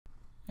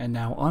And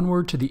now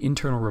onward to the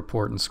internal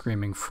report in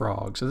Screaming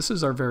Frog. So this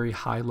is our very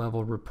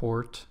high-level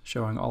report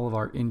showing all of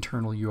our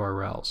internal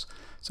URLs.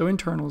 So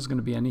internal is going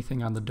to be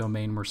anything on the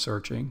domain we're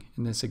searching.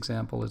 In this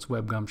example, it's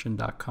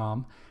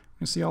webgumption.com. We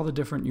can see all the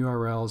different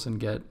URLs and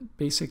get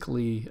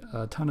basically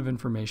a ton of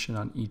information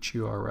on each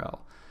URL.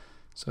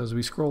 So as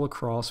we scroll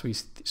across, we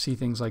see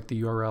things like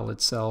the URL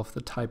itself, the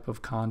type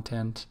of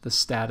content, the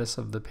status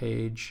of the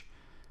page,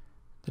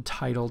 the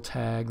title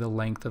tag, the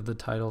length of the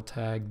title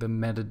tag, the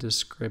meta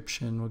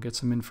description. We'll get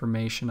some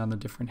information on the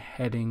different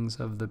headings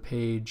of the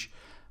page.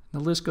 And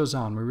the list goes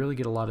on. We really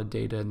get a lot of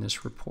data in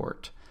this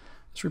report.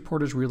 This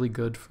report is really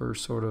good for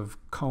sort of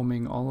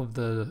combing all of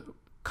the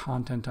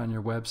content on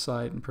your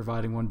website and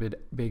providing one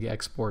big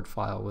export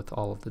file with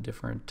all of the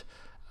different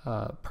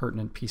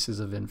pertinent pieces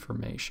of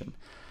information.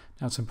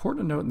 Now it's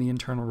important to note in the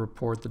internal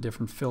report the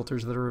different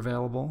filters that are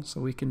available,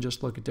 so we can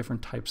just look at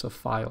different types of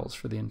files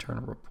for the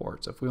internal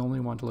report. So if we only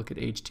want to look at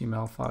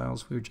HTML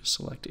files, we would just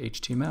select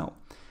HTML.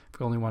 If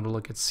we only want to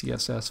look at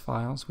CSS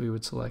files, we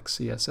would select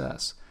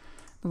CSS.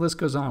 The list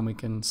goes on. We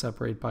can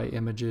separate by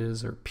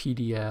images or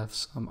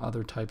PDFs,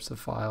 other types of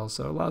files,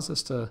 so it allows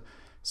us to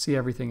see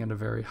everything at a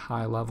very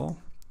high level.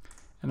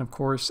 And of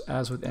course,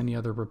 as with any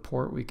other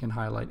report, we can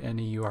highlight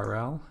any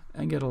URL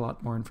and get a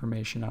lot more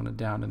information on it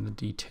down in the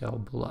detail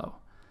below.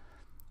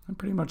 It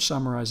pretty much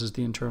summarizes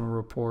the internal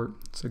report.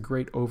 It's a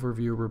great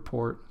overview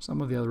report. Some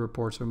of the other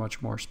reports are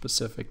much more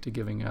specific to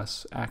giving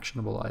us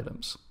actionable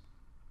items.